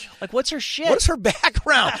so much. Like, what's her shit? What's her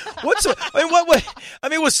background? Was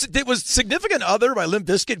Significant Other by Limp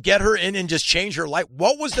Bizkit get her in and just change her life?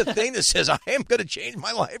 What was the thing that says, I am going to change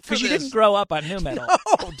my life for this? Because you didn't grow up on nu metal.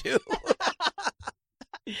 No, dude.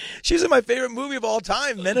 She's in my favorite movie of all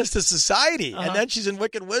time, Menace to Society. And then she's in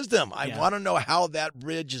Wicked Wisdom. I want to know how that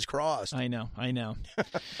bridge is crossed. I know.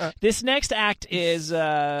 This next act is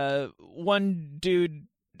one dude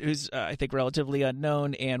who's, I think, relatively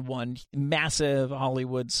unknown, and one massive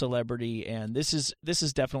Hollywood celebrity. And this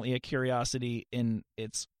is definitely a curiosity in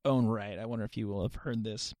its own right. I wonder if you will have heard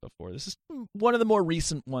this before. This is one of the more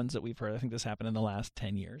recent ones that we've heard. I think this happened in the last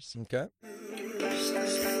 10 years. Okay.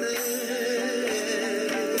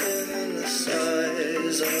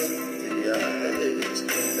 Size of the eyes and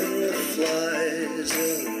the flies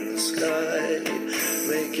in the sky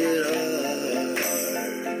make it hard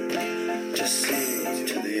to see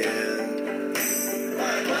to the end.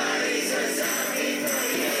 My body's a zombie for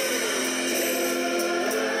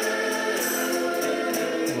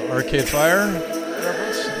you. Arcade Fire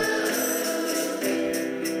reference?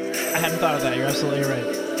 I hadn't thought of that. You're absolutely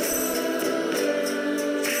right.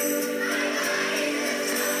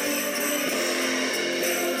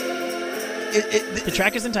 The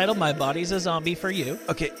track is entitled "My Body's a Zombie for You."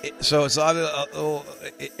 Okay, so it's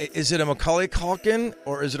is it a Macaulay Culkin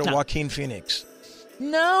or is it a No. Joaquin Phoenix?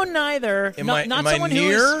 No, neither. Am not I someone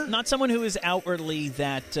near? not someone who is outwardly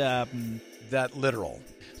that That literal.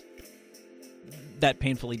 that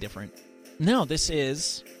painfully different. No, this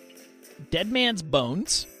is Dead Man's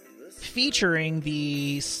Bones, featuring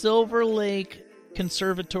the Silver Lake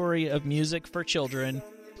Conservatory of Music for Children,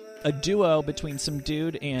 a duo between some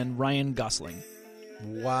dude and Ryan Gosling.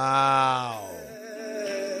 Wow.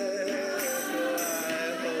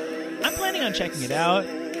 I'm planning on checking it out.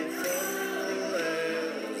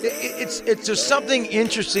 It's just something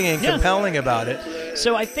interesting and compelling about it.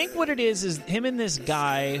 So I think what it is him and this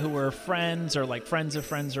guy who were friends or like friends of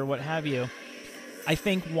friends or what have you, I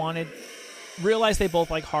think realized they both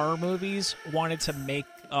like horror movies, wanted to make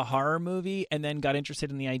a horror movie, and then got interested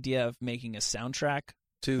in the idea of making a soundtrack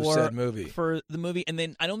To for said movie. For the movie. And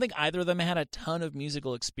then I don't think either of them had a ton of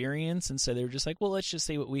musical experience, and so they were just like, well, let's just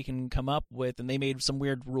see what we can come up with, and they made some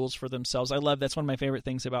weird rules for themselves. That's one of my favorite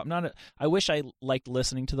things about I wish I liked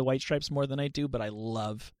listening to the White Stripes more than I do, but I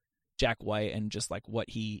love Jack White and just like what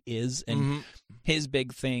he is, and his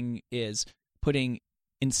big thing is putting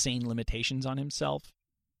insane limitations on himself.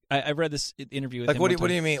 I've read this interview with him. What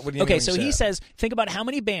do you mean? Okay, so he says, think about how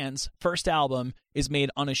many bands' first album is made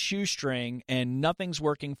on a shoestring and nothing's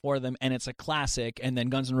working for them, and it's a classic, and then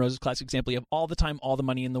Guns N' Roses, classic example, you have all the time, all the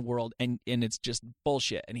money in the world, and it's just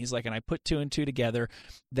bullshit. And he's like, and I put 2 and 2 together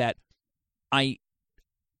that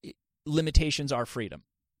limitations are freedom.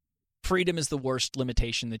 Freedom is the worst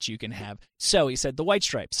limitation that you can have. So he said the White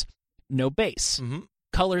Stripes, no bass,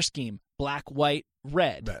 color scheme, black, white,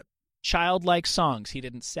 red. Right. Childlike songs. He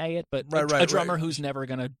didn't say it, but a drummer who's never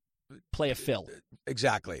going to play a fill.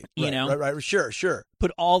 Exactly. You know? Right. Sure. Put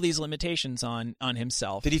all these limitations on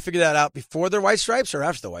himself. Did he figure that out before the White Stripes or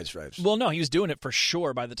after the White Stripes? Well, no, he was doing it for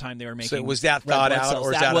sure by the time they were making. So was that thought out,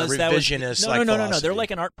 or is that a revisionist? No. philosophy? They're like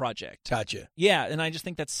an art project. Gotcha. Yeah, and I just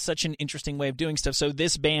think that's such an interesting way of doing stuff. So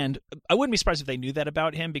this band, I wouldn't be surprised if they knew that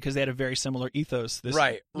about him because they had a very similar ethos.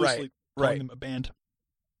 Right. Calling them a band.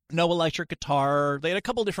 No electric guitar. They had a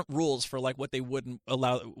couple different rules for like what they wouldn't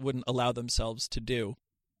allow themselves to do.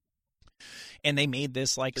 And they made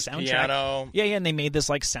this like soundtrack. Piano. Yeah, and they made this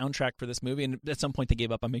like soundtrack for this movie. And at some point, they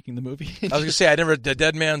gave up on making the movie. I was gonna say the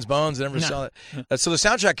Dead Man's Bones. I never saw it. So the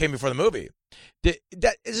soundtrack came before the movie. Is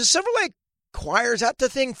the Silver Lake Choir? Is that the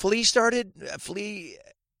thing Flea started? Flea.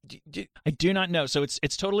 I do not know. So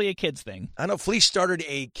it's totally a kids thing. I know Flea started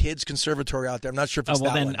a kids conservatory out there. I'm not sure if it's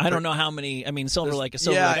that one. I don't know how many. I mean, Silver Lake is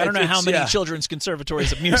Silver Yeah, Lake. I don't know how many yeah. children's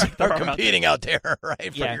conservatories of music there are competing out there,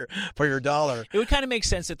 right? For your dollar. It would kind of make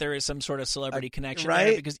sense that there is some sort of celebrity connection, right?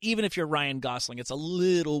 There, because even if you're Ryan Gosling, it's a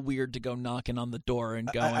little weird to go knocking on the door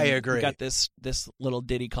and going, I agree. We got this little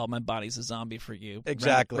ditty called "My Body's a Zombie for You."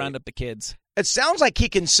 Exactly. Round up the kids. It sounds like he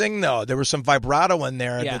can sing, though. There was some vibrato in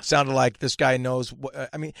there that sounded like this guy knows.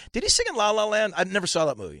 I mean, did he sing in La La Land? I never saw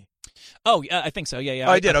that movie. Oh, yeah, I think so. Yeah, yeah.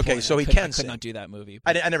 Oh, I did. I Okay, could- so I he could- can I could sing. not do that movie.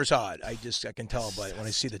 I never saw it. I can tell by when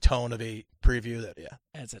I see the tone of a preview that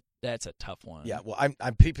That's a tough one. yeah. Well,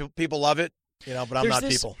 I'm people love it, but I'm not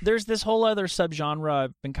people. There's this whole other subgenre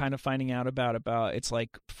I've been kind of finding out about. It's like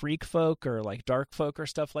freak folk or like dark folk or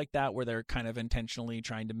stuff like that, where they're kind of intentionally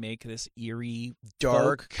trying to make this eerie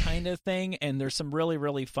Dark folk kind of thing. And there's some really,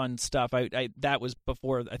 really fun stuff. I that was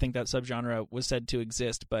before I think that subgenre was said to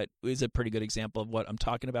exist, but it was a pretty good example of what I'm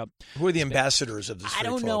talking about. Who are the ambassadors of this? I freak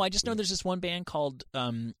don't know. folk? I just know there's this one band called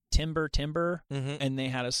Timber Timber, Mhm. and they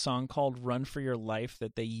had a song called "Run for Your Life"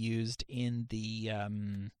 that they used in the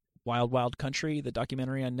Wild Wild Country, the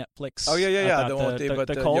documentary on Netflix. Oh yeah. about The one with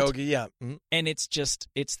the the cult. Yogi. Yeah. Mhm. And it's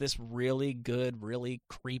this really good, really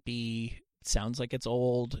creepy, sounds like it's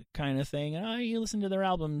old kind of thing. You listen to their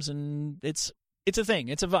albums, and it's a thing.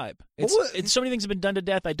 It's a vibe. It's so many things have been done to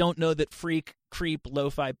death. I don't know that freak, creep,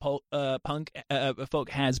 lo-fi punk folk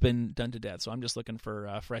has been done to death. So I'm just looking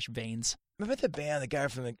for fresh veins. Remember the band, the guy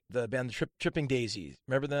from the band Tripping Daisies?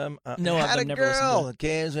 Remember them? No, I had I've a never listened to girl them. that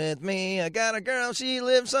cares with me. I got a girl, she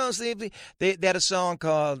lives so sleepy. They had a song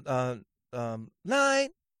called Night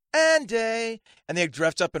and Day, and they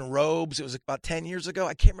dressed up in robes. It was about 10 years ago.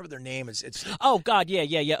 I can't remember their name. It's Oh God,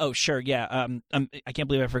 yeah. Oh sure, yeah. I can't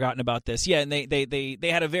believe I've forgotten about this. Yeah, and they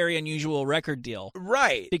had a very unusual record deal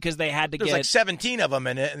right. because they had to There's get like 17 of them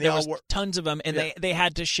in it, and they there all was were. tons of them, and Yeah. they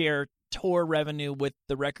had to share tour revenue with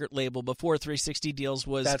the record label before 360 deals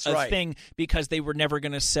was That's a right. thing, because they were never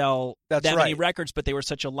going to sell That's that many right. records, but they were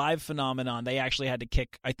such a live phenomenon. They actually had to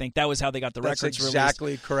kick. I think that was how they got the That's records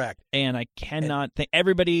exactly correct. released. And I cannot think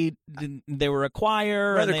everybody. They were a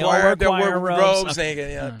choir, Right, and the they all wore there choir were robes. They,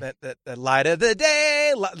 that light of the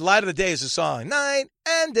day, light of the day is a song, night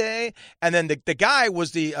and day, and then the guy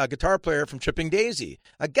was the guitar player from Tripping Daisy.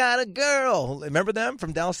 I got a girl. Remember them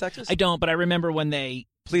from Dallas, Texas? I don't, but I remember when they.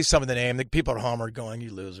 Please tell me the name. The people at home are going,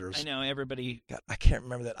 "You losers." I know everybody. God, I can't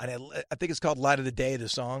remember that. I think it's called "Light of the Day." The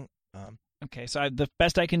song. Okay, so the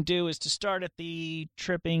best I can do is to start at the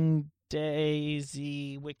Tripping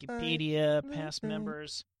Daisy Wikipedia past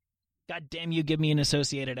members. God damn you! Give me an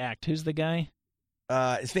associated act. Who's the guy?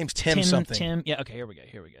 His name's Tim something. Tim. Yeah. Okay. Here we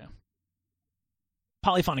go.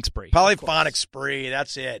 Polyphonic Spree. Polyphonic Spree.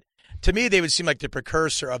 That's it. To me, they would seem like the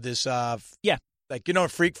precursor of this. Yeah. Like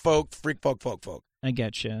freak folk. I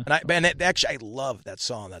get you. And actually, I love that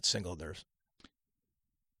song, that single of theirs.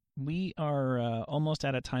 We are almost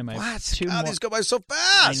out of time. I have What? two God, more. these go by so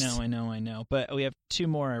fast. I know. But we have two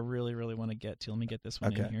more I really, really want to get to. Let me get this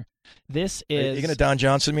one in Okay. here. This Are is. you going to Don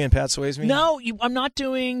Johnson me and Pat Swayze me? No, I'm not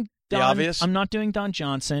doing The Don. obvious? I'm not doing Don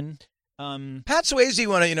Johnson. Pat Swayze,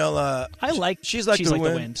 want to, I like. She's like the wind.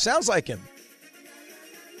 wind. Sounds like him.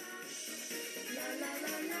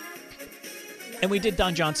 And we did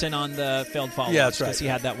Don Johnson on the failed follow-up. Yeah, that's right. Because he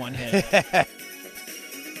had that one hit.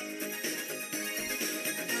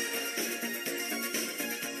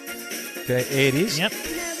 Okay, 80s. Yep.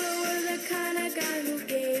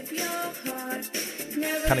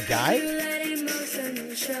 Kind of guy?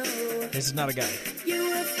 This is not a guy. You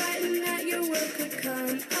were frightened that your world could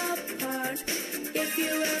come apart if you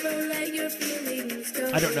ever let your feelings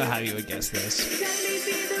go. I don't know how you would guess this. Let me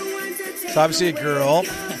be the one to take It's obviously a girl.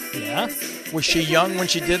 Yeah. Was she young when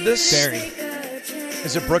she did this? Very.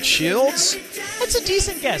 Is it Brooke Shields? That's a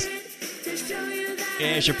decent guess. to show you that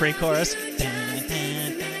Here's your pre-chorus.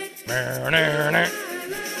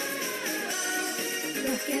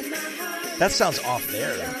 That sounds off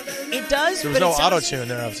there. It does, There was but no it sounds... auto-tune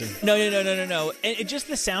there, obviously. No. And just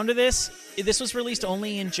the sound of this was released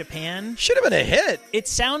only in Japan. Should have been a hit. It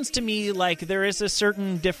sounds to me like there is a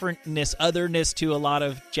certain otherness to a lot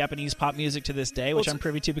of Japanese pop music to this day, which I'm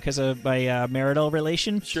privy to because of my marital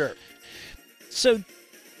relation. Sure. So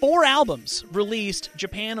 4 albums released,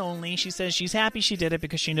 Japan only. She says she's happy she did it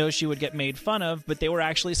because she knows she would get made fun of, but they were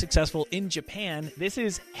actually successful in Japan. This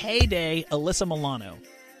is Heyday, Alyssa Milano.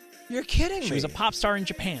 You're kidding me. She was a pop star in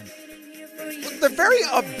Japan. They're very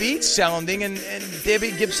upbeat sounding and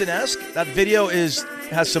Debbie Gibson-esque. That video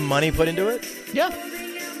has some money put into it. Yeah.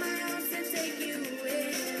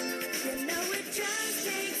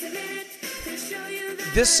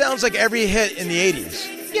 This sounds like every hit in the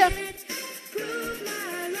 80s. Yeah.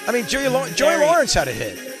 I mean, Joey Very. Lawrence had a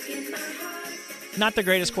hit. Not the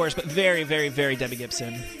greatest chorus, but very, very, very Debbie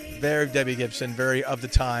Gibson. Very Debbie Gibson, very of the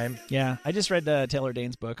time. Yeah. I just read Taylor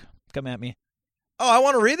Dane's book. Come at me. Oh, I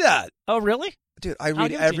want to read that. Oh, really? Dude, I I'll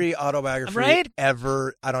read give it to every you. autobiography Right?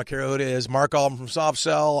 ever. I don't care who it is. Mark Alden from Soft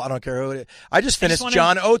Cell. I don't care who it is. I just finished wanna-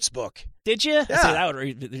 John Oates' book. Did you? Yeah.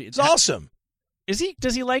 It's awesome. Is he?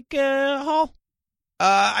 Does he like Hall?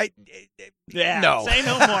 Yeah. Yeah. No. Say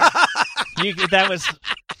no more. That was.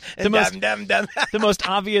 The most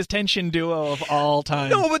obvious tension duo of all time.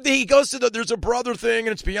 No, but he goes to there's a brother thing,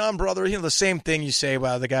 and it's beyond brother. You know, the same thing you say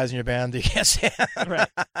about the guys in your band. You can't say Right.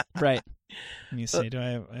 Let me see.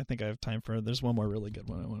 I think I have time for. There's one more really good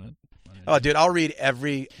one I want to. Oh, dude, I'll read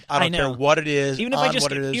every. I don't care what it is. Even if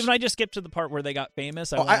I just skip to the part where they got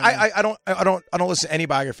famous. I don't listen to any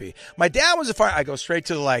biography. My dad was a fire. I go straight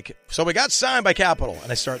to so we got signed by Capitol,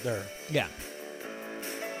 and I start there. Yeah.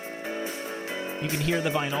 You can hear the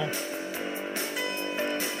vinyl.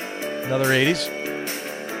 Another 80s.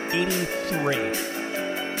 83.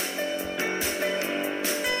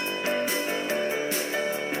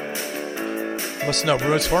 Must know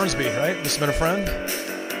Bruce Hornsby, right? Must have been a friend.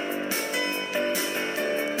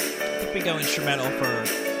 I think we go instrumental for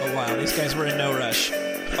a while. These guys were in no rush.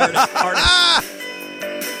 Artists.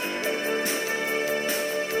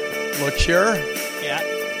 Little Cure. Yeah.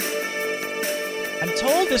 I'm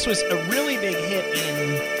told this was a really big hit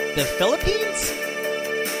in the Philippines.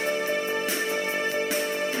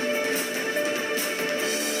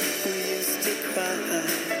 We used to cry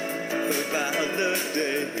about the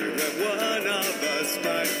day when one of us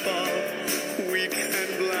might fall weak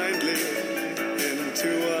and blindly into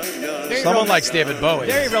another. Someone likes David Bowie.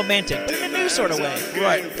 Very romantic, but in a new sort of way.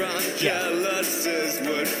 Right. Jealousies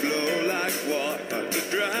would flow like water,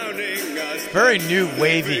 drowning us. Very new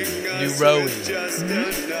wavy, new rowy. Just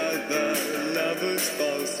another lover's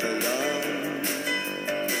false alarm.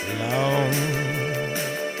 Long.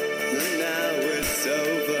 Now it's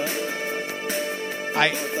over.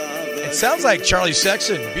 It sounds like Charlie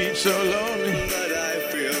Sexton. Being so lonely. But I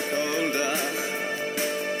feel colder.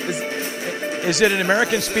 Is it an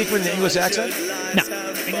American speaker with an English accent? No,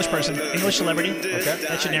 English person, English celebrity. Okay.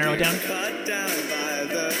 That should narrow it down. Cut down by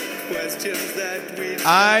the questions that we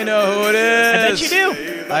I know who it is. I bet you do.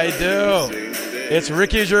 I do. It's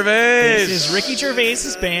Ricky Gervais. This is Ricky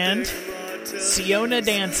Gervais's band, Siona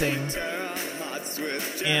Dancing,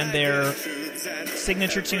 and their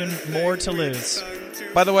signature tune, More to Lose.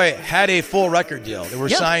 By the way, had a full record deal. They were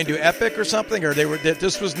Yeah. signed to Epic or something, or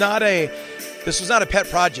this was not a pet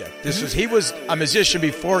project. He was a musician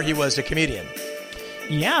before he was a comedian.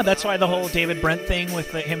 Yeah, that's why the whole David Brent thing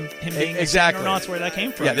with him being Exactly. that's where that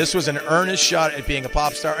came from. Yeah, this was an earnest shot at being a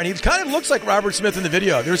pop star, and he kind of looks like Robert Smith in the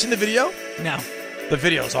video. Have you ever seen the video? No, The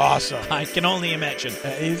video's awesome. I can only imagine.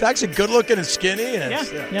 He's actually good looking and skinny, and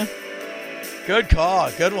Yeah. good call,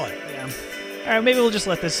 good one. Yeah. All right, maybe we'll just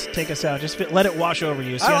let this take us out. Just let it wash over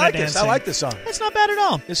you. I Siona like this. I Dancing. like this song. It's not bad at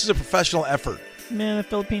all. This is a professional effort. Man, the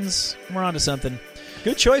Philippines, we're onto something.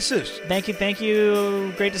 Good choices. Thank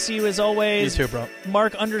you. Great to see you as always. You too, bro.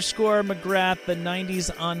 Mark_McGrath, the 90s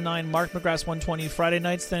on 9. Mark McGrath's 120 Friday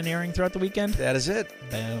nights, then airing throughout the weekend. That is it.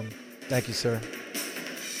 Boom. Thank you, sir.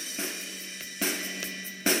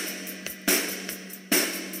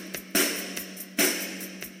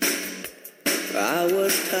 I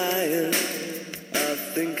was tired of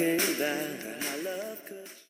thinking that